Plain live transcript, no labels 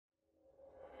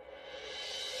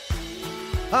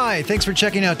Hi, thanks for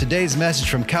checking out today's message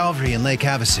from Calvary in Lake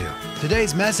Havasu.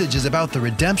 Today's message is about the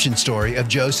redemption story of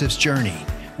Joseph's journey.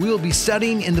 We will be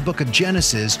studying in the book of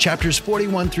Genesis, chapters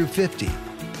 41 through 50.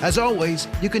 As always,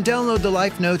 you can download the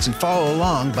Life Notes and follow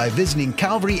along by visiting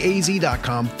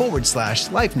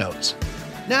calvaryaz.com/life notes.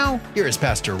 Now, here is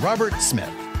Pastor Robert Smith.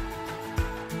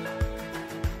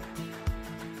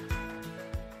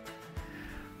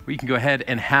 You can go ahead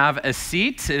and have a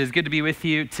seat. It is good to be with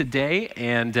you today.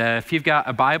 And if you've got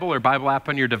a Bible or Bible app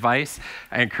on your device,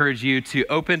 I encourage you to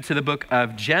open to the book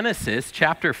of Genesis,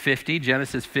 chapter 50.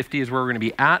 Genesis 50 is where we're going to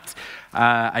be at.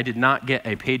 I did not get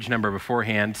a page number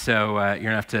beforehand, so you're going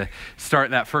to have to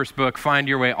start that first book, find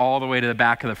your way all the way to the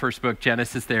back of the first book,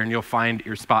 Genesis there, and you'll find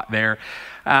your spot there.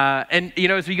 And, you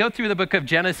know, as we go through the book of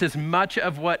Genesis, much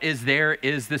of what is there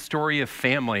is the story of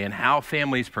family and how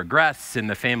families progress and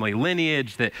the family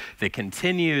lineage that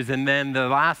continues. And then the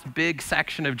last big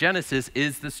section of Genesis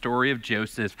is the story of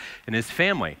Joseph and his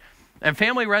family. And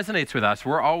family resonates with us.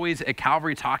 We're always at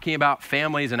Calvary talking about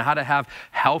families and how to have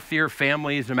healthier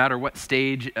families no matter what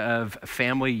stage of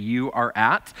family you are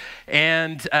at.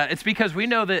 And it's because we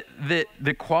know that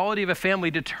the quality of a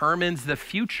family determines the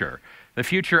future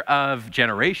of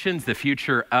generations, the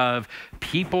future of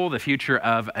people, the future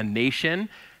of a nation.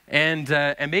 And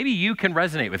maybe you can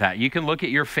resonate with that. You can look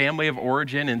at your family of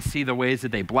origin and see the ways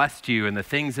that they blessed you and the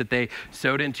things that they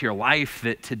sowed into your life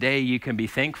that today you can be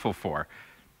thankful for.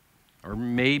 Or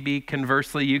maybe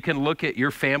conversely, you can look at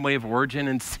your family of origin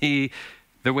and see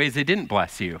the ways they didn't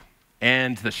bless you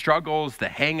and the struggles, the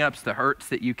hang-ups, the hurts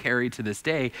that you carry to this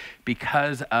day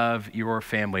because of your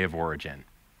family of origin.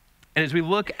 And as we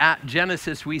look at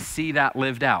Genesis, we see that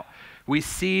lived out. We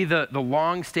see the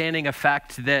long-standing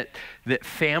effect that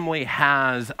family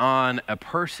has on a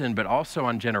person, but also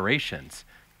on generations.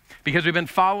 Because we've been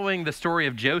following the story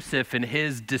of Joseph and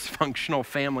his dysfunctional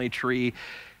family tree,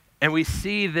 and we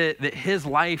see that his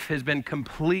life has been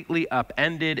completely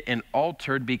upended and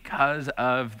altered because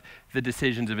of the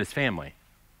decisions of his family.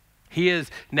 He is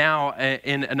now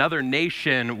in another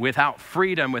nation without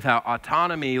freedom, without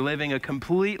autonomy, living a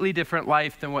completely different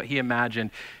life than what he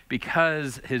imagined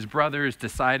because his brothers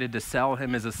decided to sell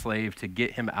him as a slave to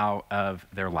get him out of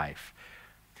their life.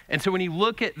 And so when you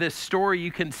look at this story,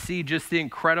 you can see just the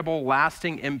incredible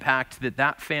lasting impact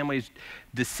that family's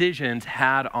decisions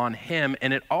had on him.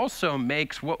 And it also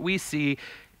makes what we see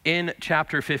in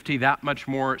chapter 50 that much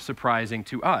more surprising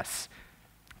to us.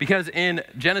 Because in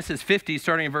Genesis 50,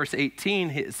 starting in verse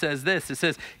 18, it says this. It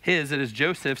says, it is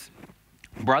Joseph's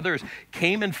brothers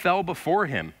came and fell before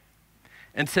him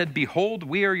and said, "Behold,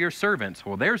 we are your servants."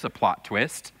 Well, there's a plot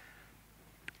twist.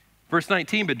 Verse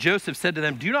 19, but Joseph said to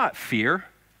them, "Do not fear,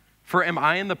 for am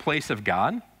I in the place of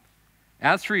God?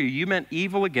 As for you, you meant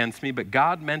evil against me, but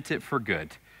God meant it for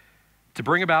good, to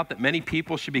bring about that many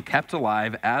people should be kept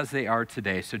alive as they are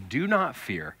today. So do not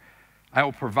fear. I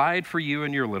will provide for you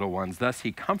and your little ones." Thus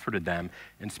he comforted them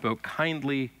and spoke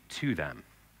kindly to them.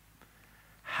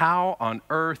 How on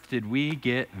earth did we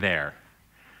get there?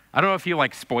 I don't know if you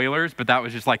like spoilers, but that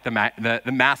was just like the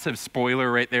massive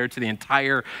spoiler right there to the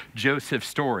entire Joseph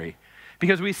story.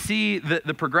 Because we see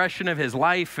the progression of his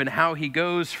life and how he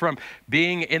goes from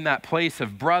being in that place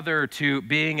of brother to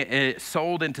being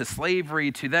sold into slavery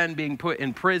to then being put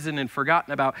in prison and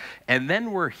forgotten about. And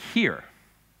then we're here.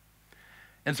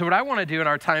 And so what I want to do in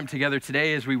our time together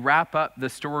today as we wrap up the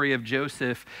story of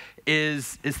Joseph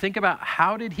is think about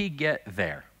how did he get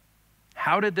there?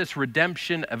 How did this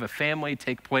redemption of a family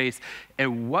take place?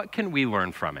 And what can we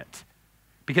learn from it?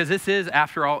 Because this is,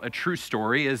 after all, a true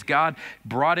story. As God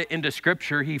brought it into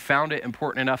Scripture, he found it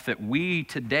important enough that we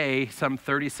today, some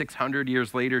 3,600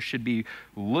 years later, should be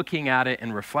looking at it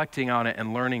and reflecting on it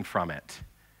and learning from it.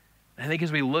 I think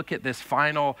as we look at this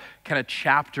final kind of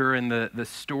chapter in the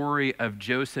story of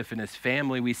Joseph and his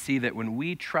family, we see that when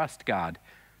we trust God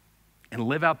and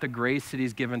live out the grace that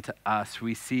he's given to us,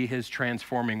 we see his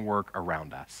transforming work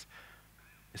around us.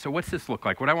 So what's this look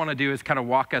like? What I want to do is kind of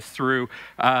walk us through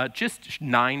just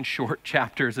 9 short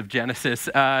chapters of Genesis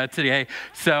today.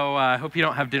 So I hope you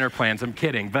don't have dinner plans. I'm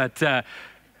kidding. But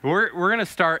we're going to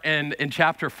start in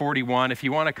chapter 41. If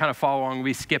you want to kind of follow along, we'll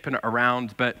be skipping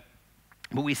around. But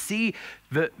we see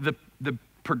the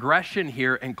progression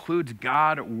here includes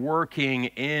God working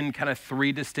in kind of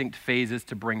 3 distinct phases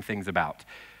to bring things about.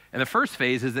 And the first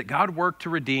phase is that God worked to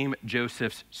redeem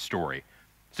Joseph's story.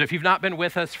 So if you've not been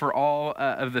with us for all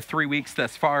of the 3 weeks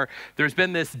thus far, there's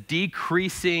been this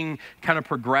decreasing kind of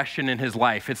progression in his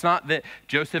life. It's not that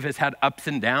Joseph has had ups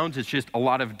and downs, it's just a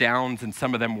lot of downs and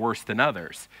some of them worse than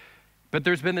others. But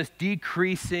there's been this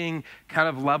decreasing kind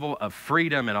of level of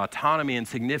freedom and autonomy and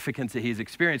significance that he's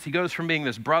experienced. He goes from being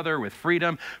this brother with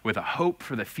freedom, with a hope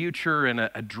for the future and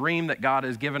a dream that God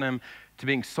has given him, to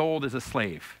being sold as a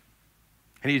slave.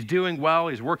 And he's doing well.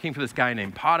 He's working for this guy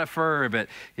named Potiphar, but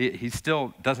he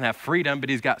still doesn't have freedom, but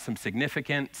he's got some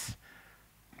significance,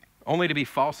 only to be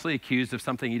falsely accused of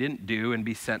something he didn't do and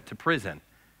be sent to prison.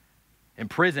 In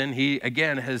prison, he,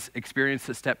 again, has experienced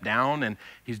a step down, and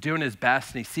he's doing his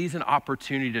best, and he sees an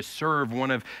opportunity to serve one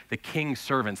of the king's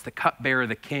servants, the cupbearer of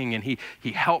the king, and he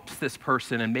helps this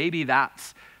person, and maybe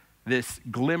that's this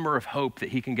glimmer of hope that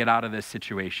he can get out of this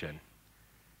situation.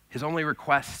 His only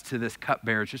request to this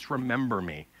cupbearer is just remember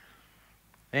me.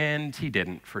 And he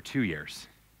didn't for 2 years.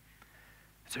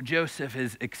 So Joseph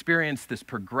has experienced this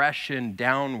progression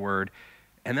downward,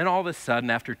 and then all of a sudden,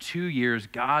 after 2 years,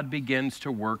 God begins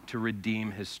to work to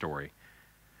redeem his story.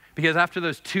 Because after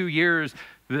those 2 years,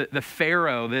 the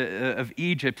Pharaoh of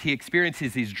Egypt, he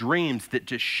experiences these dreams that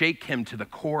just shake him to the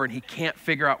core, and he can't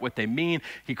figure out what they mean.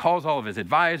 He calls all of his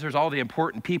advisors, all the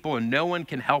important people, and no one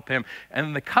can help him.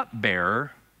 And the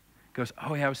cupbearer goes,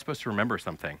 oh yeah, I was supposed to remember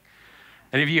something.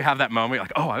 Any of you have that moment, you're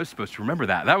like, oh, I was supposed to remember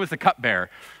that. That was the cupbearer.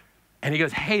 And he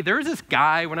goes, hey, there was this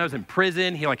guy when I was in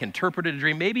prison, he interpreted a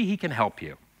dream, maybe he can help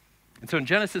you. And so in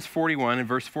Genesis 41 and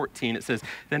verse 14, it says,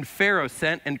 then Pharaoh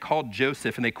sent and called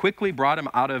Joseph, and they quickly brought him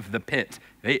out of the pit.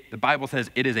 The Bible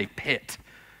says it is a pit.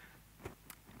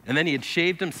 And then he had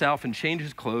shaved himself and changed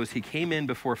his clothes. He came in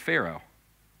before Pharaoh.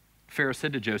 Pharaoh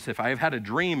said to Joseph, I have had a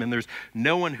dream, and there's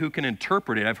no one who can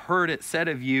interpret it. I've heard it said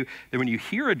of you that when you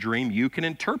hear a dream, you can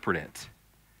interpret it.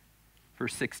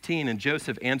 Verse 16, and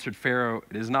Joseph answered Pharaoh,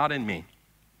 it is not in me.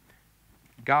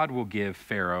 God will give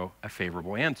Pharaoh a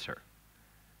favorable answer.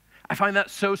 I find that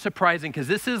so surprising because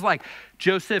this is like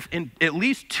Joseph in at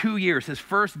least 2 years, his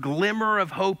first glimmer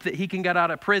of hope that he can get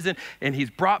out of prison, and he's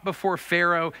brought before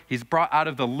Pharaoh. He's brought out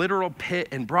of the literal pit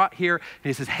and brought here, and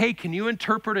he says, hey, can you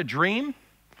interpret a dream?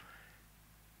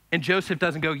 And Joseph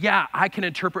doesn't go, yeah, I can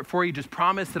interpret for you. Just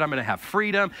promise that I'm going to have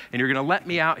freedom and you're going to let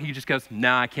me out. He just goes,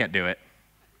 no, I can't do it.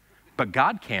 But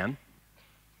God can.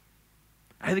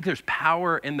 I think there's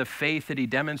power in the faith that he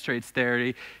demonstrates there.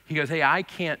 He goes, hey, I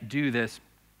can't do this,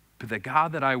 but the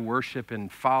God that I worship and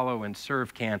follow and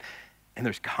serve can. And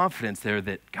there's confidence there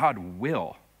that God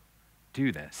will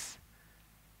do this.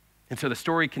 And so the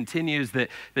story continues that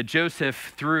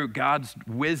Joseph, through God's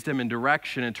wisdom and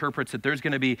direction, interprets that there's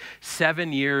going to be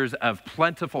 7 years of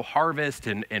plentiful harvest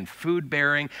and food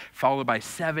bearing, followed by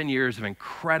 7 years of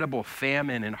incredible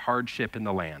famine and hardship in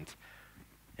the land.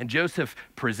 And Joseph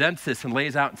presents this and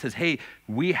lays out and says, hey,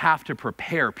 we have to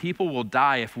prepare. People will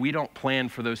die if we don't plan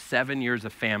for those 7 years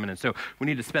of famine. And so we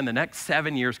need to spend the next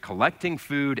 7 years collecting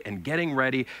food and getting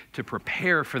ready to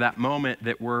prepare for that moment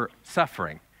that we're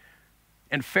suffering.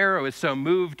 And Pharaoh is so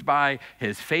moved by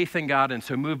his faith in God and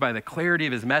so moved by the clarity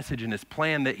of his message and his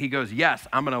plan that he goes, yes,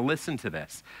 I'm going to listen to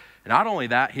this. And not only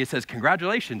that, he says,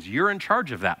 congratulations, you're in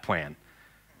charge of that plan.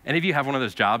 Any of you have one of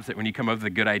those jobs that when you come up with a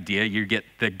good idea, you get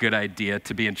the good idea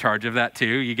to be in charge of that too?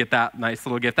 You get that nice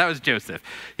little gift. That was Joseph.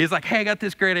 He's like, hey, I got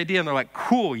this great idea. And they're like,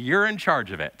 cool, you're in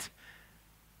charge of it.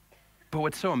 But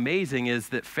what's so amazing is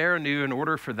that Pharaoh knew in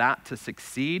order for that to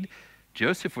succeed,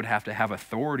 Joseph would have to have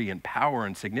authority and power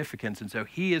and significance. And so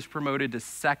he is promoted to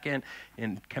second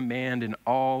in command in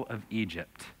all of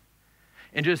Egypt.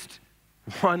 In just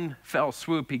one fell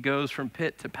swoop, he goes from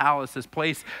pit to palace, this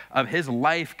place of his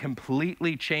life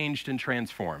completely changed and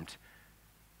transformed.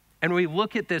 And when we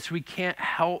look at this, we can't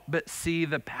help but see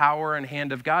the power and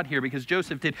hand of God here because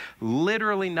Joseph did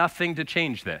literally nothing to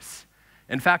change this.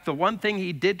 In fact, the one thing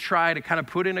he did try to kind of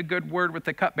put in a good word with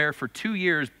the cupbearer for 2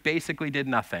 years basically did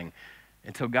nothing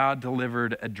until God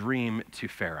delivered a dream to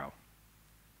Pharaoh.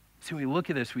 So when we look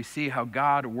at this, we see how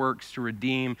God works to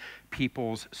redeem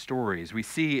people's stories. We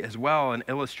see as well an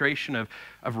illustration of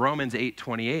Romans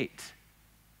 8:28.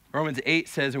 Romans 8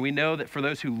 says, and we know that for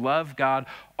those who love God,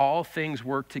 all things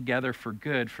work together for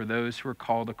good for those who are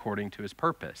called according to his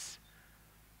purpose.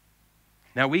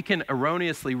 Now, we can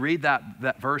erroneously read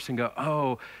that verse and go,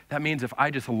 oh, that means if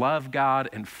I just love God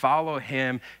and follow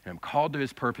him and I'm called to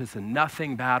his purpose, then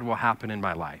nothing bad will happen in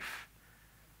my life.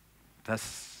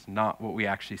 That's not what we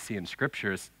actually see in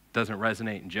Scripture. It doesn't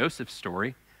resonate in Joseph's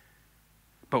story.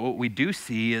 But what we do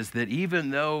see is that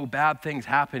even though bad things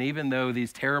happen, even though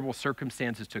these terrible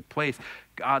circumstances took place,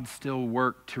 God still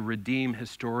worked to redeem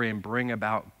his story and bring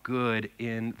about good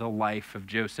in the life of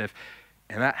Joseph.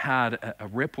 And that had a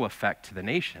ripple effect to the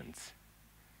nations.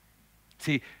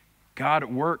 See, God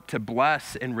worked to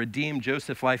bless and redeem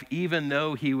Joseph's life even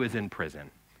though he was in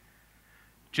prison.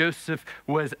 Joseph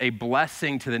was a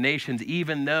blessing to the nations,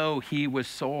 even though he was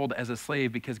sold as a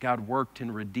slave, because God worked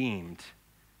and redeemed.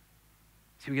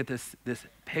 So we get this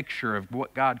picture of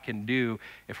what God can do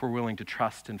if we're willing to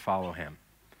trust and follow him.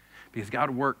 Because God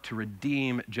worked to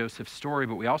redeem Joseph's story,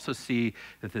 but we also see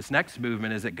that this next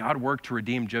movement is that God worked to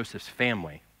redeem Joseph's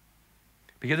family.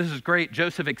 Because this is great.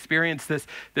 Joseph experienced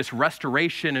this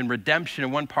restoration and redemption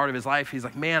in one part of his life. He's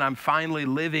like, man, I'm finally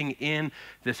living in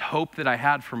this hope that I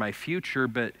had for my future,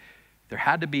 but there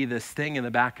had to be this thing in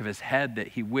the back of his head that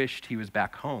he wished he was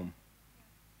back home.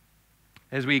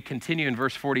 As we continue in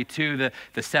verse 42,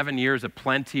 the 7 years of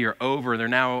plenty are over. They're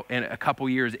now a couple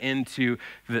years into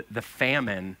the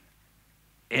famine.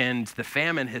 And the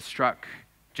famine has struck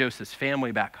Joseph's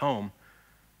family back home.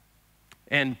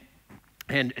 And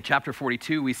in chapter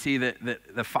 42, we see that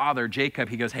the father, Jacob,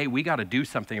 he goes, hey, we got to do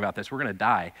something about this. We're going to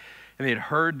die. And they had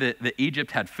heard that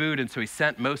Egypt had food, and so he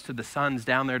sent most of the sons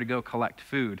down there to go collect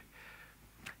food.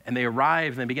 And they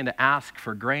arrive, and they begin to ask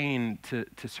for grain to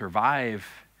survive.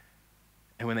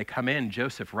 And when they come in,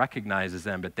 Joseph recognizes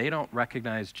them, but they don't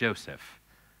recognize Joseph.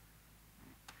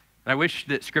 And I wish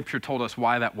that scripture told us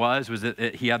why that was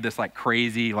that he had this like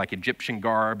crazy like Egyptian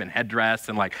garb and headdress,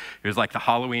 and like it was like the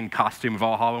Halloween costume of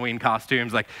all Halloween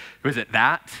costumes. Like, was it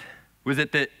that? Was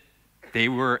it that they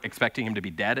were expecting him to be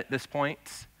dead at this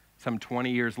point, some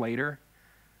 20 years later?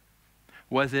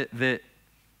 Was it that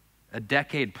a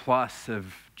decade plus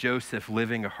of Joseph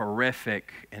living a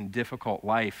horrific and difficult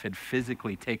life had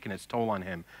physically taken its toll on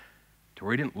him to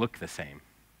where he didn't look the same?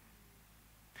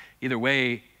 Either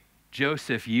way,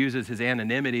 Joseph uses his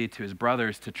anonymity to his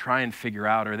brothers to try and figure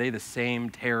out, are they the same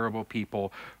terrible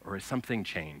people, or has something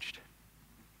changed?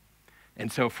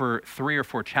 And so for 3 or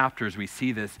 4 chapters, we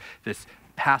see this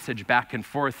passage back and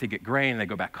forth. They get grain, they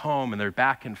go back home, and they're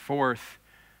back and forth.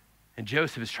 And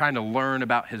Joseph is trying to learn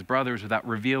about his brothers without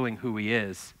revealing who he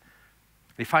is.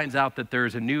 He finds out that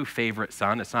there's a new favorite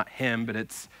son. It's not him, but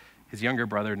it's his younger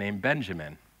brother named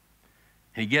Benjamin.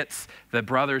 He gets the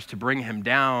brothers to bring him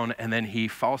down, and then he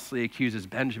falsely accuses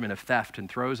Benjamin of theft and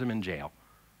throws him in jail.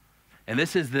 And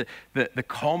this is the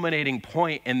culminating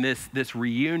point in this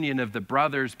reunion of the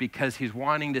brothers, because he's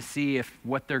wanting to see if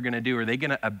what they're going to do. Are they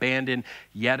going to abandon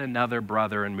yet another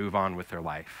brother and move on with their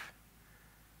life?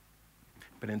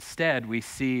 But instead, we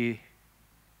see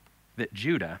that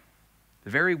Judah,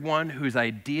 the very one whose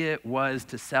idea it was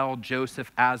to sell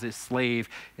Joseph as a slave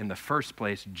in the first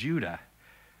place, Judah,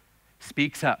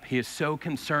 speaks up. He is so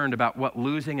concerned about what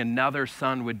losing another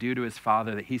son would do to his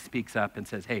father that he speaks up and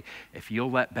says, hey, if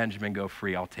you'll let Benjamin go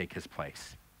free, I'll take his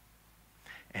place.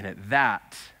 And at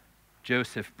that,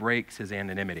 Joseph breaks his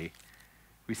anonymity.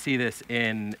 We see this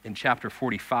in chapter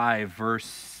 45,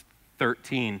 verse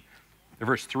 13, or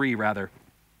verse 3 rather.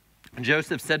 And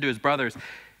Joseph said to his brothers,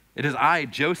 it is I,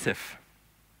 Joseph.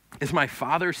 Is my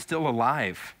father still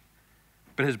alive?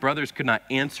 But his brothers could not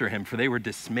answer him, for they were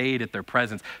dismayed at their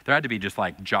presence. There had to be just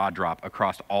like jaw drop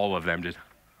across all of them. Just,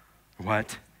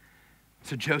 what?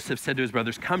 So Joseph said to his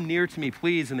brothers, come near to me,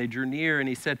 please. And they drew near, and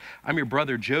he said, I'm your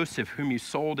brother Joseph, whom you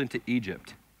sold into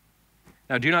Egypt.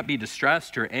 Now do not be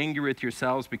distressed or angry with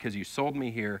yourselves because you sold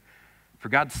me here, for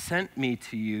God sent me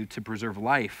to you to preserve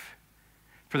life.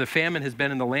 For the famine has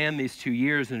been in the land these 2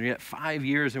 years, and yet 5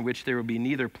 years in which there will be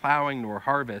neither plowing nor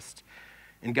harvest.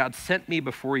 And God sent me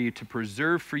before you to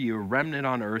preserve for you a remnant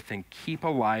on earth and keep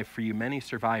alive for you many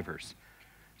survivors.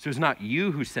 So it's not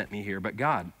you who sent me here, but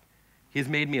God. He has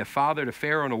made me a father to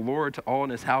Pharaoh and a lord to all in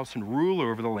his house and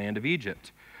ruler over the land of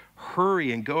Egypt.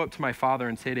 Hurry and go up to my father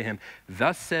and say to him,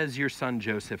 thus says your son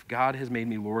Joseph, God has made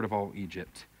me lord of all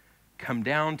Egypt. Come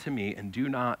down to me and do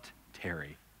not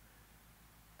tarry.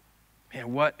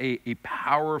 Man, what a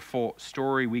powerful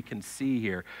story we can see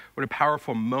here. What a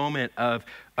powerful moment of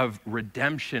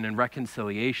redemption and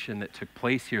reconciliation that took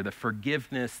place here, the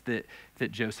forgiveness that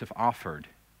Joseph offered.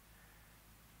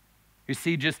 You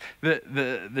see just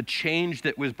the change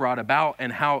that was brought about,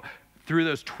 and how through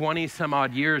those 20 some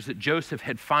odd years that Joseph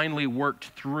had finally worked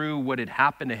through what had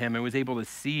happened to him and was able to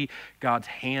see God's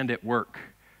hand at work.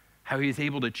 How he was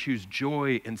able to choose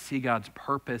joy and see God's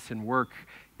purpose and work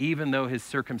even though his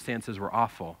circumstances were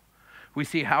awful. We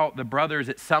see how the brothers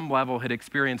at some level had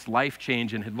experienced life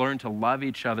change and had learned to love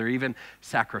each other, even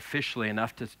sacrificially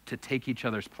enough to take each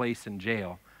other's place in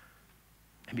jail.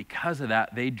 And because of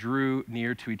that, they drew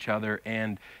near to each other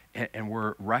and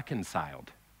were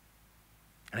reconciled.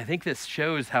 And I think this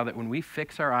shows how that when we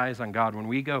fix our eyes on God, when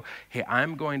we go, hey,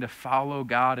 I'm going to follow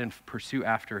God and pursue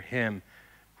after him,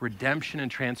 redemption and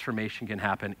transformation can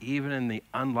happen even in the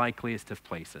unlikeliest of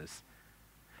places.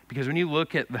 Because when you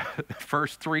look at the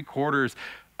first 3 quarters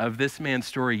of this man's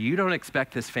story, you don't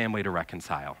expect this family to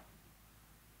reconcile.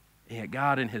 And yet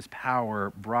God in his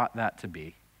power brought that to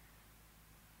be.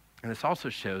 And this also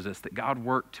shows us that God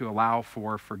worked to allow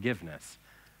for forgiveness.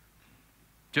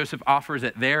 Joseph offers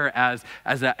it there as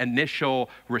that initial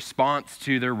response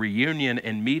to their reunion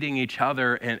and meeting each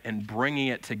other and bringing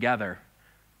it together.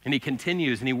 And he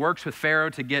continues and he works with Pharaoh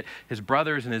to get his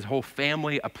brothers and his whole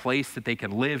family a place that they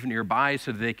can live nearby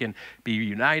so that they can be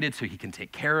united, so he can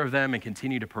take care of them and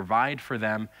continue to provide for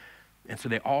them. And so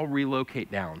they all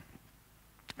relocate down.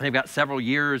 And they've got several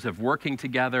years of working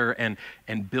together and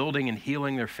building and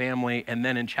healing their family. And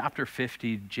then in chapter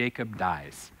 50, Jacob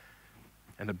dies.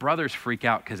 And the brothers freak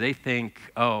out because they think,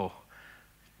 oh,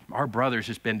 our brother's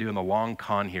just been doing the long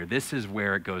con here. This is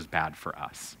where it goes bad for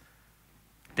us.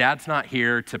 Dad's not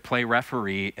here to play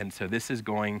referee, and so this is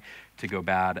going to go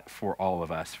bad for all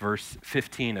of us. Verse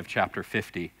 15 of chapter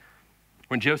 50.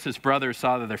 When Joseph's brothers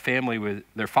saw that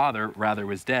their father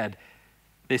was dead,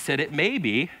 they said, it may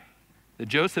be that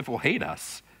Joseph will hate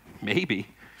us. Maybe.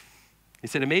 He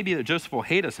said, it may be that Joseph will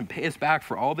hate us and pay us back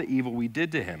for all the evil we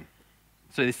did to him.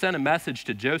 So they sent a message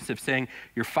to Joseph saying,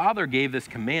 your father gave this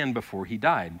command before he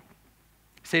died.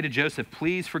 Say to Joseph,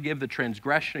 please forgive the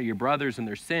transgression of your brothers and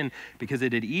their sin because they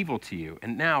did evil to you.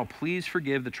 And now please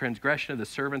forgive the transgression of the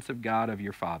servants of God of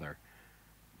your father.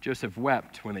 Joseph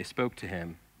wept when they spoke to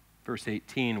him. Verse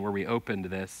 18, where we opened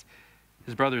this,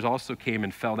 his brothers also came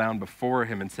and fell down before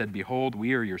him and said, behold,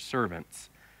 we are your servants.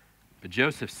 But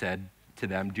Joseph said to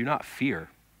them, do not fear,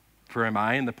 for am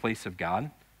I in the place of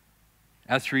God?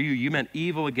 As for you, you meant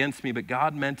evil against me, but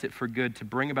God meant it for good to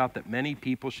bring about that many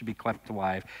people should be kept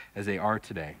alive as they are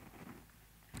today.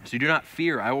 So do not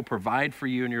fear, I will provide for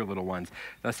you and your little ones.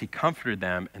 Thus he comforted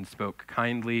them and spoke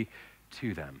kindly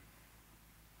to them.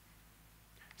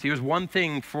 See, it was one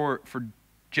thing for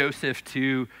Joseph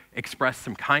to express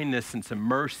some kindness and some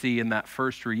mercy in that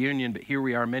first reunion, but here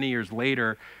we are many years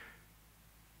later,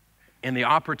 and the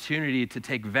opportunity to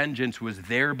take vengeance was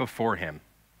there before him.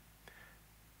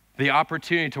 The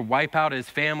opportunity to wipe out his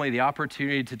family, the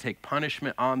opportunity to take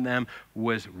punishment on them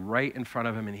was right in front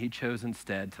of him, and he chose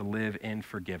instead to live in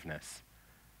forgiveness.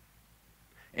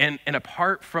 And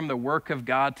apart from the work of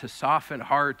God to soften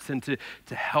hearts and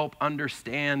to help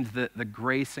understand the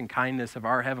grace and kindness of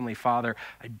our Heavenly Father,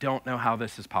 I don't know how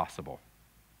this is possible.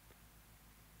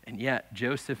 And yet,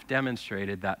 Joseph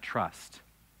demonstrated that trust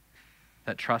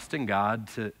in God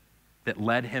that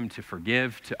led him to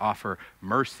forgive, to offer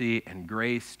mercy and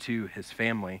grace to his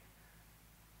family,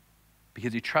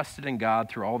 because he trusted in God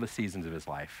through all the seasons of his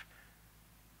life.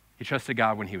 He trusted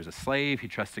God when he was a slave. He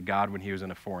trusted God when he was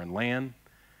in a foreign land.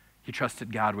 He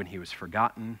trusted God when he was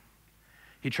forgotten.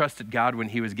 He trusted God when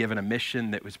he was given a mission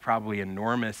that was probably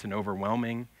enormous and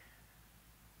overwhelming.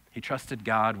 He trusted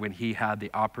God when he had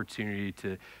the opportunity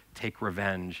to take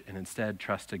revenge and instead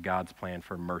trusted God's plan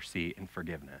for mercy and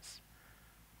forgiveness.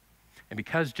 And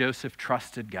because Joseph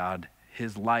trusted God,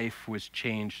 his life was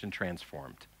changed and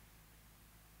transformed.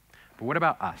 But what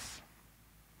about us?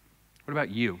 What about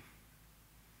you?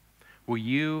 Will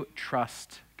you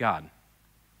trust God?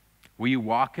 Will you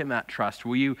walk in that trust?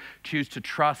 Will you choose to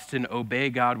trust and obey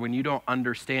God when you don't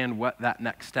understand what that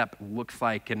next step looks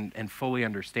like and fully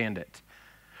understand it?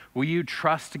 Will you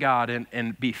trust God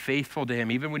and be faithful to him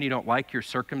even when you don't like your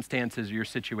circumstances or your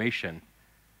situation?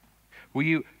 Will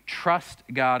you trust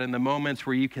God in the moments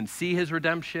where you can see his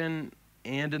redemption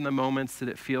and in the moments that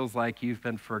it feels like you've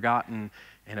been forgotten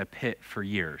in a pit for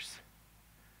years?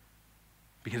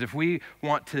 Because if we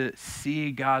want to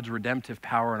see God's redemptive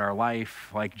power in our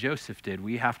life like Joseph did,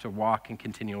 we have to walk in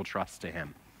continual trust to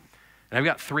him. And I've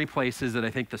got 3 places that I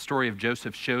think the story of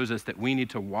Joseph shows us that we need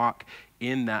to walk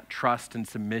in that trust and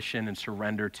submission and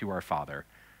surrender to our Father.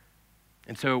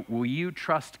 And so will you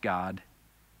trust God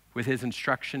with his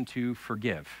instruction to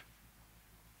forgive?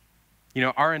 You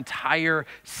know, our entire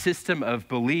system of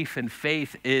belief and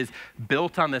faith is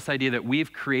built on this idea that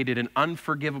we've created an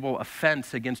unforgivable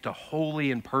offense against a holy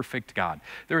and perfect God.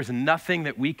 There is nothing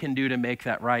that we can do to make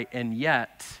that right, and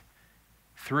yet,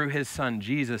 through his son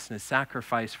Jesus and his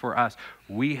sacrifice for us,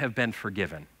 we have been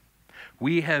forgiven.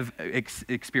 We have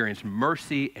experienced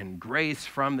mercy and grace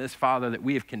from this Father that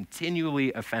we have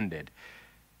continually offended.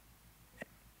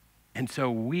 And so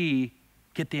we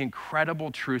get the incredible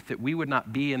truth that we would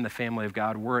not be in the family of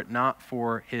God were it not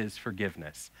for his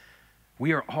forgiveness.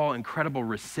 We are all incredible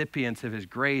recipients of his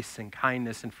grace and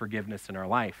kindness and forgiveness in our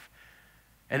life.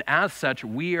 And as such,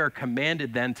 we are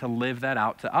commanded then to live that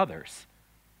out to others.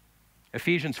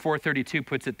 Ephesians 4:32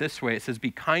 puts it this way. It says,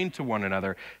 be kind to one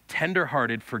another,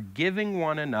 tenderhearted, forgiving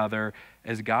one another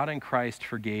as God in Christ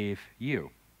forgave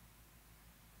you.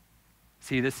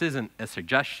 See, this isn't a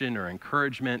suggestion or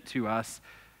encouragement to us.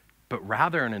 but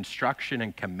rather an instruction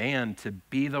and command to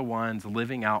be the ones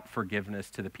living out forgiveness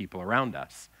to the people around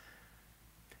us.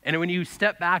 And when you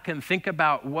step back and think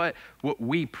about what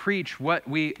we preach, what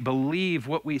we believe,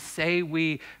 what we say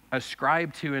we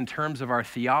ascribe to in terms of our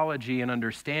theology and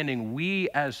understanding, we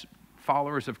as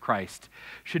followers of Christ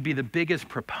should be the biggest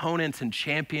proponents and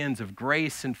champions of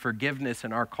grace and forgiveness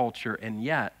in our culture. And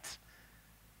yet,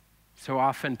 so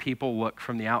often people look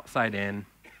from the outside in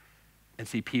and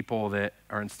see people that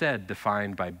are instead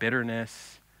defined by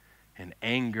bitterness and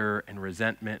anger and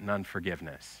resentment and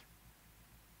unforgiveness.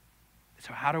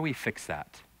 So how do we fix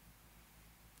that?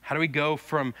 How do we go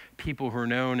from people who are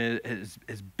known as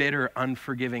bitter,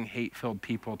 unforgiving, hate-filled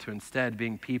people to instead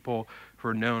being people who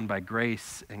are known by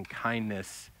grace and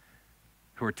kindness,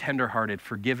 who are tenderhearted,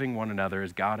 forgiving one another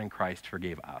as God in Christ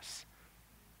forgave us?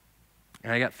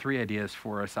 And I got 3 ideas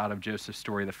for us out of Joseph's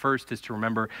story. The first is to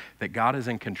remember that God is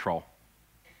in control.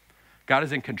 God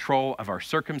is in control of our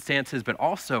circumstances, but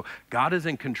also God is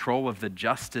in control of the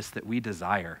justice that we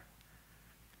desire.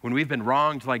 When we've been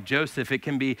wronged like Joseph, it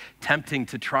can be tempting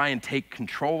to try and take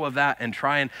control of that and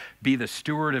try and be the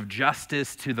steward of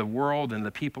justice to the world and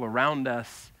the people around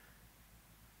us.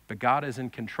 But God is in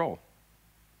control.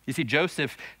 You see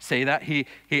Joseph say that. He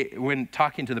when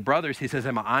talking to the brothers, he says,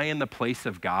 am I in the place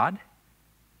of God?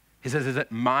 He says, is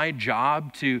it my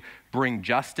job to bring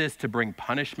justice, to bring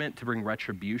punishment, to bring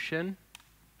retribution?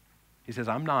 He says,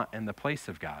 I'm not in the place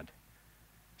of God.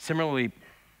 Similarly,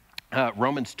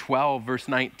 Romans 12, verse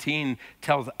 19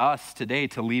 tells us today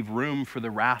to leave room for the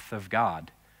wrath of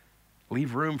God.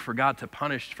 Leave room for God to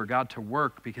punish, for God to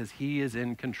work, because he is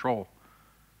in control.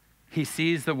 He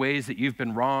sees the ways that you've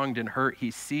been wronged and hurt.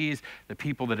 He sees the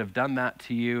people that have done that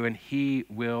to you, and he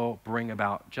will bring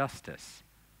about justice.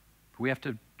 We have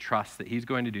to trust that he's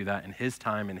going to do that in his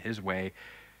time, in his way.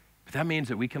 But that means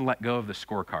that we can let go of the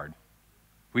scorecard.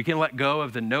 We can let go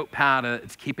of the notepad.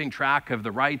 It's keeping track of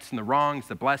the rights and the wrongs,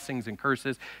 the blessings and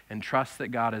curses, and trust that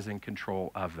God is in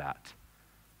control of that.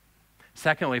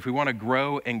 Secondly, if we want to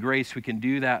grow in grace, we can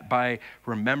do that by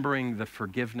remembering the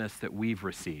forgiveness that we've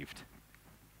received.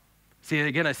 See,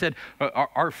 again, I said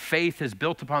our faith is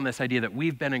built upon this idea that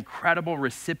we've been incredible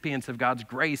recipients of God's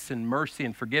grace and mercy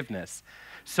and forgiveness.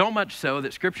 So much so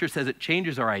that Scripture says it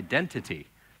changes our identity.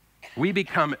 We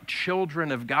become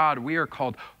children of God. We are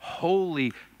called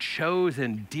holy,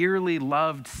 chosen, dearly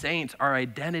loved saints. Our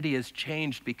identity has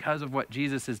changed because of what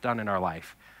Jesus has done in our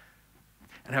life.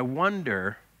 And I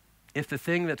wonder if the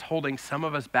thing that's holding some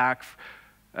of us back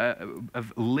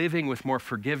of living with more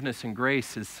forgiveness and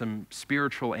grace is some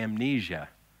spiritual amnesia,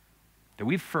 that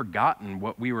we've forgotten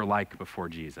what we were like before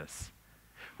Jesus.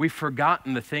 We've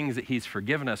forgotten the things that he's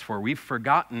forgiven us for. We've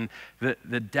forgotten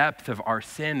the depth of our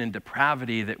sin and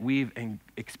depravity that we've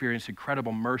experienced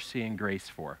incredible mercy and grace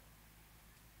for.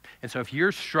 And so if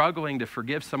you're struggling to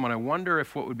forgive someone, I wonder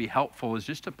if what would be helpful is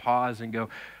just to pause and go,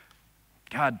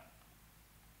 God,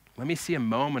 let me see a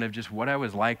moment of just what I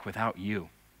was like without you.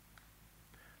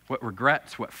 What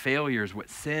regrets, what failures, what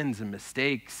sins and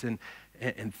mistakes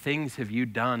and things have you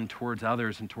done towards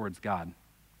others and towards God?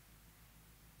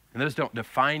 And those don't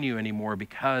define you anymore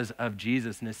because of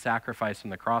Jesus and his sacrifice on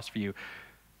the cross for you.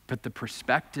 But the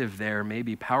perspective there may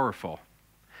be powerful,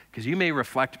 because you may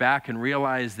reflect back and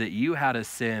realize that you had a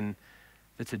sin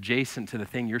that's adjacent to the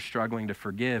thing you're struggling to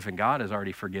forgive, and God has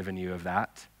already forgiven you of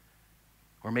that.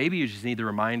 Or maybe you just need the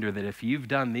reminder that if you've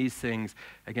done these things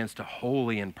against a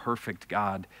holy and perfect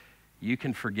God, you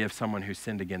can forgive someone who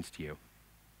sinned against you.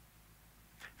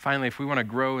 Finally, if we want to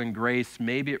grow in grace,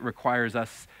 maybe it requires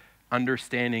us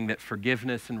understanding that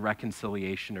forgiveness and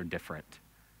reconciliation are different.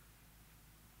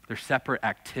 They're separate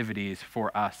activities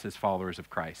for us as followers of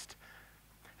Christ.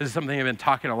 This is something I've been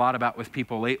talking a lot about with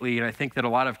people lately, and I think that a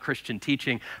lot of Christian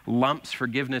teaching lumps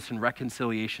forgiveness and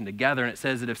reconciliation together, and it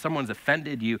says that if someone's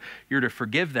offended you, you're to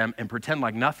forgive them and pretend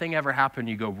like nothing ever happened.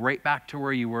 You go right back to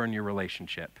where you were in your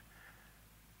relationship.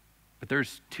 But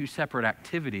there's 2 separate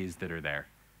activities that are there.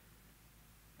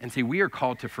 And see, we are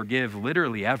called to forgive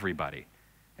literally everybody.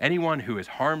 Anyone who has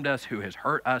harmed us, who has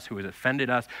hurt us, who has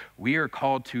offended us, we are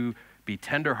called to be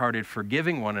tenderhearted,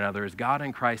 forgiving one another as God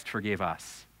in Christ forgave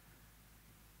us.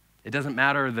 It doesn't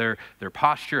matter their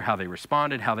posture, how they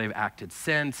responded, how they've acted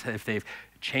since, if they've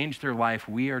changed their life,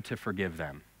 we are to forgive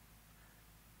them.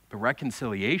 But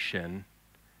reconciliation,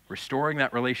 restoring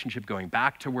that relationship, going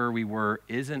back to where we were,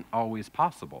 isn't always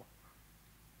possible.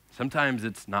 Sometimes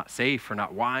it's not safe or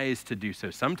not wise to do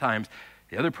so. Sometimes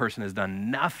the other person has done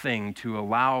nothing to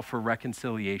allow for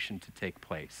reconciliation to take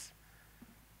place.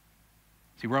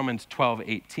 See, Romans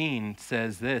 12:18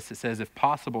 says this. It says, if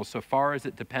possible, so far as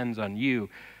it depends on you,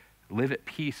 live at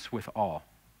peace with all.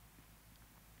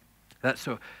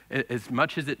 So as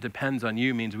much as it depends on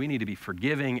you means we need to be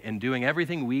forgiving and doing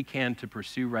everything we can to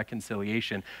pursue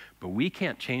reconciliation, but we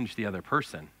can't change the other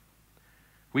person.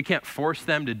 We can't force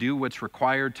them to do what's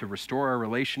required to restore our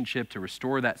relationship, to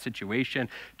restore that situation,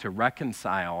 to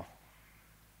reconcile.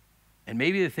 And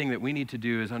maybe the thing that we need to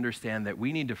do is understand that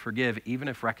we need to forgive even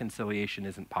if reconciliation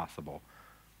isn't possible.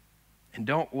 And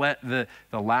don't let the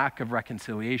lack of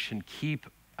reconciliation keep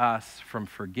us from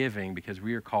forgiving, because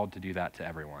we are called to do that to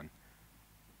everyone.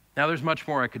 Now, there's much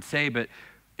more I could say, but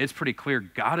it's pretty clear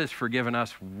God has forgiven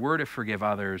us. We're to forgive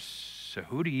others. So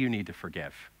who do you need to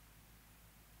forgive?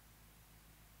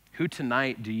 Who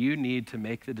tonight do you need to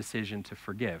make the decision to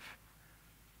forgive?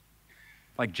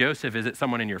 Like Joseph, is it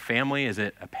someone in your family? Is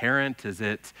it a parent? Is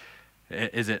it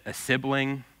a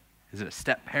sibling? Is it a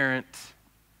step-parent?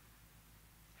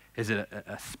 Is it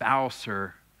a spouse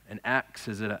or an ex?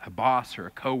 Is it a boss or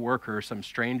a coworker or some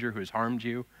stranger who has harmed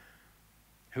you?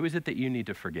 Who is it that you need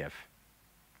to forgive?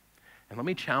 And let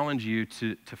me challenge you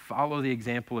to follow the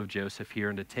example of Joseph here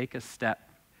and to take a step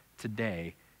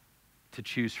today to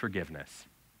choose forgiveness.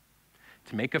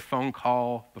 To make a phone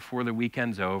call before the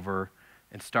weekend's over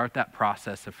and start that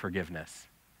process of forgiveness.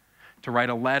 To write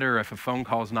a letter if a phone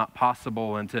call is not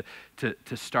possible, and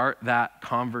to start that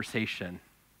conversation.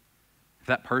 If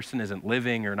that person isn't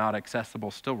living or not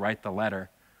accessible, still write the letter.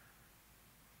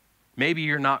 Maybe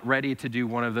you're not ready to do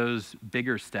one of those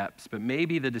bigger steps, but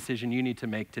maybe the decision you need to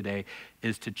make today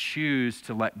is to choose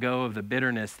to let go of the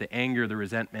bitterness, the anger, the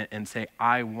resentment, and say,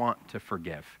 I want to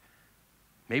forgive.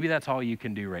 Maybe that's all you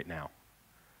can do right now,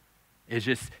 is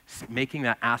just making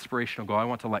that aspirational goal. I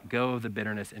want to let go of the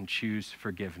bitterness and choose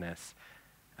forgiveness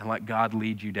and let God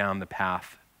lead you down the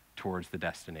path towards the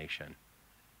destination.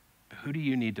 But who do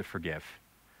you need to forgive?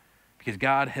 Because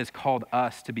God has called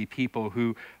us to be people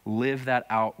who live that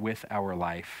out with our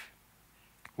life.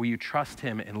 Will you trust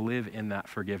him and live in that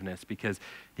forgiveness? Because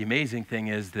the amazing thing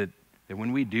is that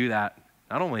when we do that,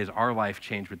 not only is our life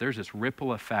changed, but there's this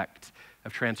ripple effect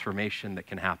of transformation that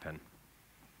can happen.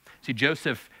 See,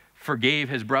 Joseph forgave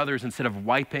his brothers instead of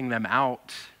wiping them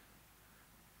out.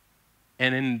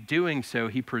 And in doing so,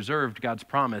 he preserved God's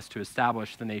promise to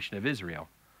establish the nation of Israel.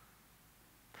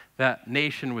 That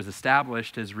nation was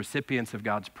established as recipients of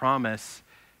God's promise,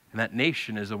 and that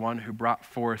nation is the one who brought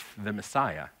forth the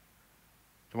Messiah,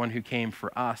 the one who came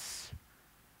for us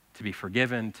to be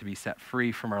forgiven, to be set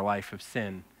free from our life of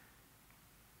sin.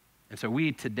 And so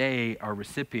we today are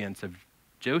recipients of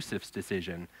Joseph's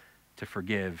decision to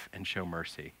forgive and show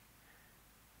mercy.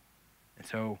 And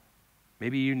so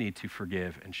maybe you need to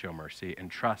forgive and show mercy and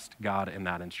trust God in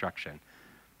that instruction.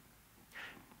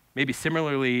 Maybe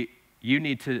similarly, you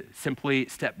need to simply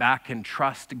step back and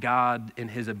trust God in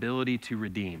his ability to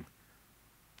redeem.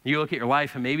 You look at your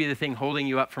life, and maybe the thing holding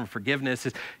you up from forgiveness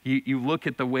is you look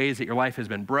at the ways that your life has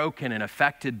been broken and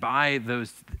affected by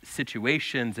those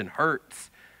situations and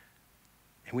hurts.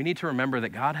 And we need to remember that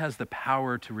God has the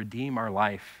power to redeem our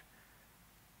life,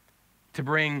 to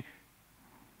bring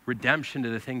redemption to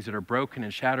the things that are broken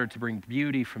and shattered, to bring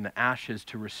beauty from the ashes,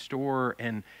 to restore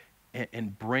and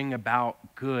bring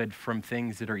about good from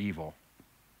things that are evil.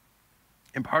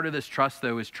 And part of this trust,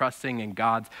 though, is trusting in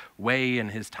God's way and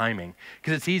his timing.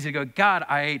 Because it's easy to go, God,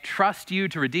 I trust you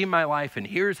to redeem my life, and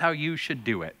here's how you should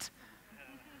do it.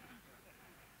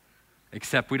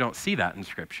 Except we don't see that in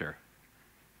Scripture.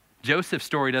 Joseph's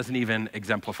story doesn't even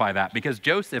exemplify that, because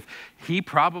Joseph, he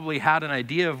probably had an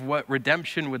idea of what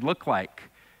redemption would look like.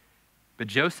 But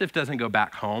Joseph doesn't go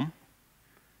back home.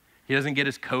 He doesn't get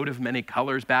his coat of many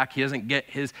colors back. He doesn't get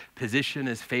his position,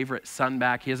 his favorite son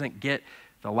back. He doesn't get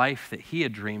the life that he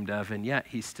had dreamed of, and yet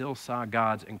he still saw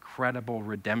God's incredible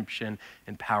redemption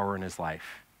and power in his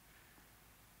life.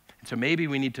 And so maybe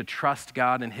we need to trust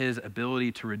God in his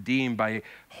ability to redeem by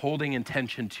holding in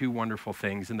tension two wonderful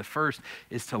things. And the first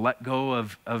is to let go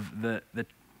of the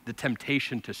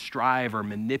temptation to strive or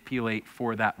manipulate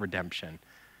for that redemption.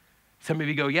 Some of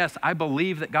you go, yes, I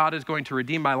believe that God is going to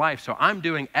redeem my life, so I'm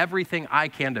doing everything I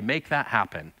can to make that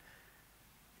happen.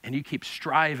 And you keep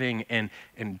striving and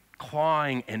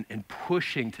clawing and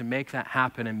pushing to make that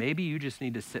happen. And maybe you just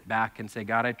need to sit back and say,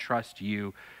 God, I trust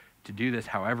you to do this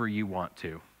however you want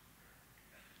to.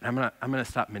 And I'm gonna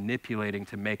stop manipulating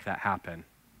to make that happen.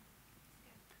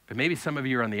 But maybe some of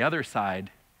you are on the other side,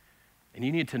 and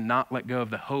you need to not let go of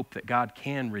the hope that God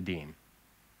can redeem.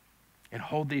 And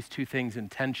hold these two things in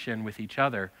tension with each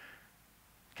other.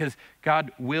 Because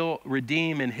God will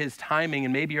redeem in his timing,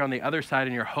 and maybe you're on the other side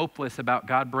and you're hopeless about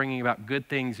God bringing about good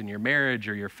things in your marriage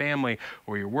or your family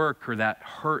or your work or that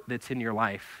hurt that's in your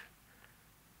life.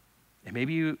 And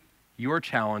maybe your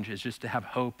challenge is just to have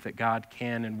hope that God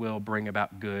can and will bring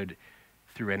about good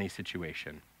through any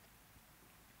situation.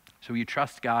 So will you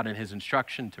trust God in his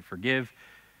instruction to forgive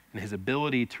and his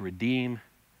ability to redeem?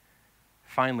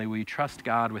 Finally, will you trust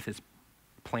God with his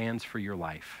plans for your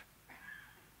life?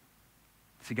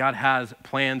 See, God has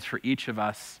plans for each of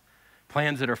us,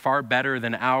 plans that are far better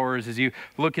than ours. As you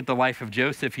look at the life of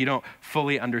Joseph, you don't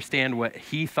fully understand what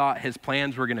he thought his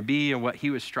plans were going to be and what he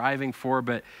was striving for,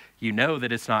 but you know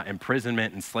that it's not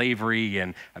imprisonment and slavery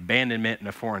and abandonment in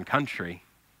a foreign country.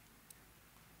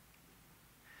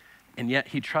 And yet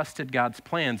he trusted God's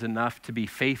plans enough to be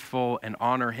faithful and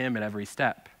honor him at every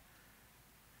step,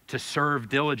 to serve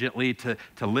diligently, to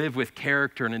live with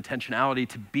character and intentionality,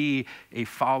 to be a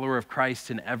follower of Christ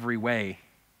in every way,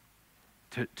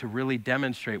 to really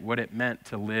demonstrate what it meant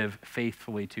to live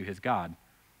faithfully to his God.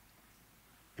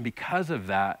 And because of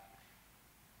that,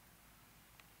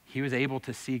 he was able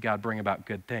to see God bring about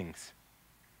good things.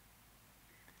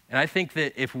 And I think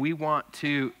that if we want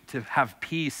to have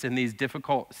peace in these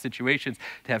difficult situations,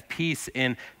 to have peace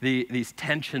in these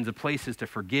tensions of places to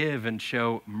forgive and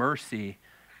show mercy,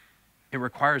 it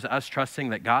requires us trusting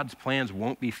that God's plans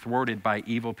won't be thwarted by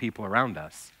evil people around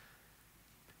us.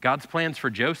 God's plans for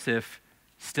Joseph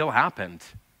still happened.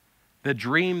 The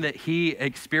dream that he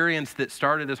experienced that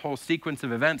started this whole sequence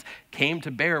of events came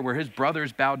to bear where his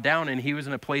brothers bowed down and he was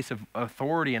in a place of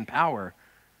authority and power.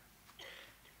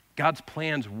 God's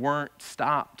plans weren't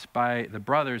stopped by the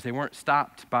brothers. They weren't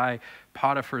stopped by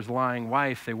Potiphar's lying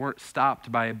wife. They weren't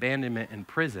stopped by abandonment in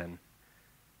prison.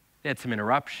 They had some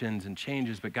interruptions and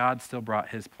changes, but God still brought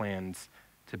his plans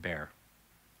to bear.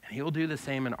 And he will do the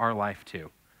same in our life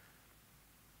too.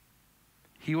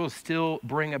 He will still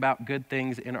bring about good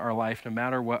things in our life no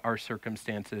matter what our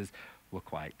circumstances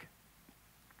look like.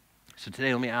 So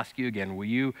today, let me ask you again, will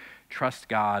you trust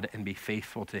God and be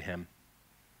faithful to him?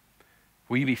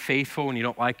 Will you be faithful when you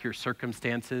don't like your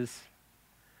circumstances?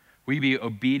 Will you be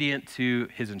obedient to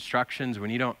his instructions when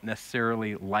you don't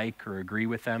necessarily like or agree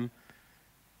with them?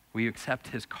 Will you accept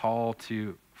his call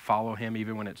to follow him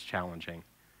even when it's challenging?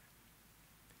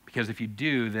 Because if you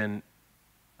do, then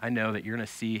I know that you're going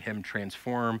to see him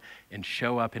transform and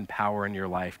show up in power in your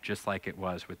life just like it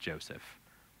was with Joseph.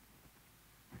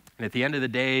 And at the end of the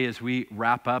day, as we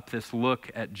wrap up this look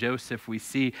at Joseph, we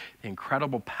see the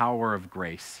incredible power of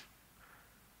grace.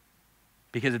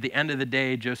 Because at the end of the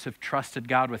day, Joseph trusted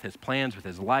God with his plans, with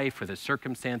his life, with his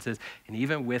circumstances, and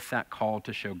even with that call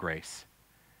to show grace.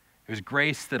 It was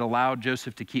grace that allowed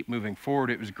Joseph to keep moving forward.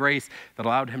 It was grace that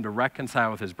allowed him to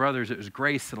reconcile with his brothers. It was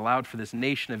grace that allowed for this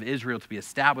nation of Israel to be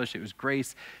established. It was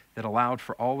grace that allowed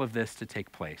for all of this to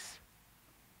take place.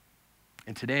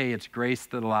 And today, it's grace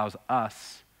that allows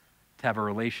us to have a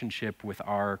relationship with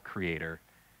our Creator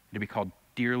and to be called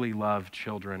dearly loved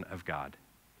children of God.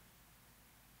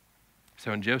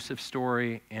 So in Joseph's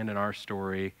story and in our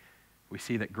story, we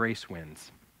see that grace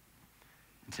wins.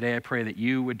 And today I pray that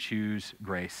you would choose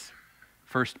grace,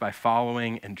 first by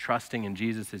following and trusting in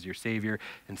Jesus as your Savior,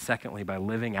 and secondly by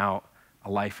living out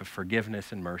a life of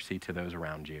forgiveness and mercy to those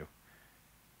around you.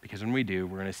 Because when we do,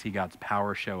 we're going to see God's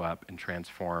power show up and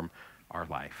transform our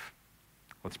life.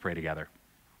 Let's pray together.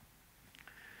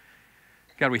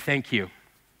 God, we thank you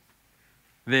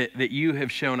that you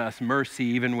have shown us mercy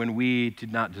even when we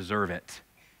did not deserve it.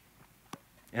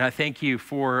 And I thank you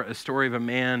for a story of a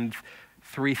man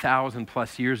 3,000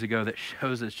 plus years ago that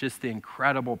shows us just the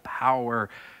incredible power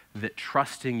that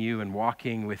trusting you and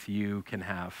walking with you can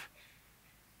have.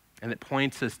 And it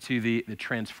points us to the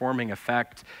transforming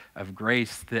effect of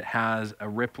grace that has a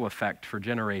ripple effect for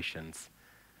generations.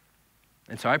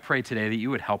 And so I pray today that you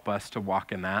would help us to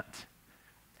walk in that.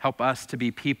 Help us to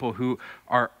be people who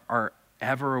are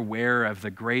ever aware of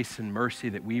the grace and mercy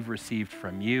that we've received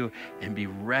from you and be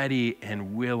ready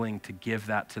and willing to give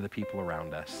that to the people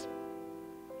around us.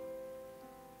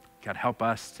 God, help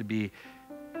us to be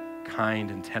kind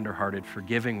and tenderhearted,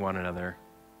 forgiving one another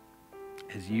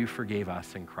as you forgave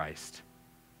us in Christ.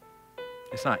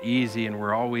 It's not easy, and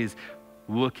we're always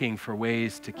looking for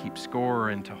ways to keep score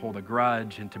and to hold a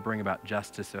grudge and to bring about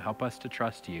justice. So help us to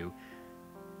trust you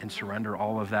and surrender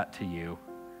all of that to you,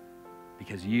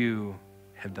 because you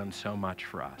have done so much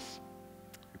for us.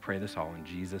 We pray this all in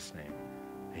Jesus' name.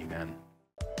 Amen.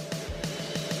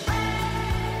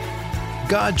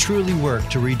 God truly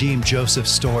worked to redeem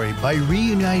Joseph's story by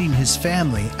reuniting his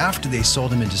family after they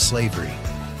sold him into slavery.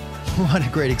 What a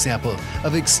great example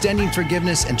of extending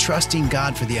forgiveness and trusting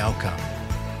God for the outcome.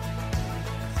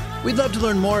 We'd love to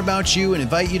learn more about you and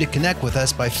invite you to connect with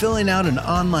us by filling out an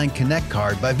online Connect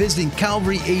card by visiting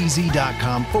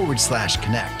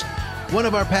calvaryaz.com/connect. One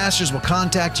of our pastors will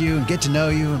contact you and get to know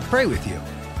you and pray with you.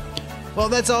 Well,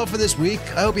 that's all for this week.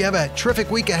 I hope you have a terrific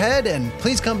week ahead, and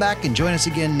please come back and join us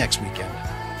again next weekend.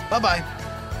 Bye-bye.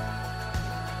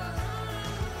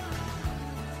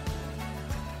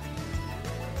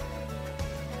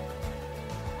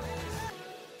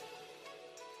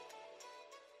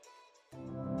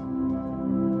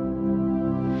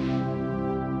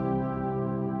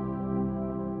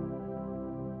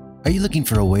 Are you looking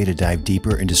for a way to dive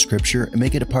deeper into Scripture and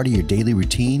make it a part of your daily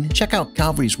routine? Check out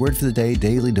Calvary's Word for the Day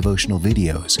daily devotional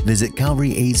videos. Visit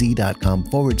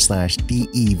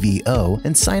calvaryaz.com/DEVO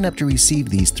and sign up to receive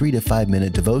these 3 to 5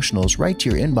 minute devotionals right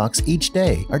to your inbox each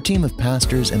day. Our team of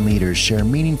pastors and leaders share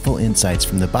meaningful insights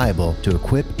from the Bible to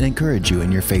equip and encourage you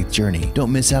in your faith journey.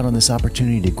 Don't miss out on this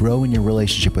opportunity to grow in your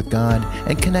relationship with God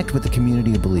and connect with the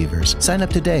community of believers. Sign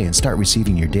up today and start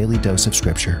receiving your daily dose of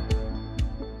Scripture.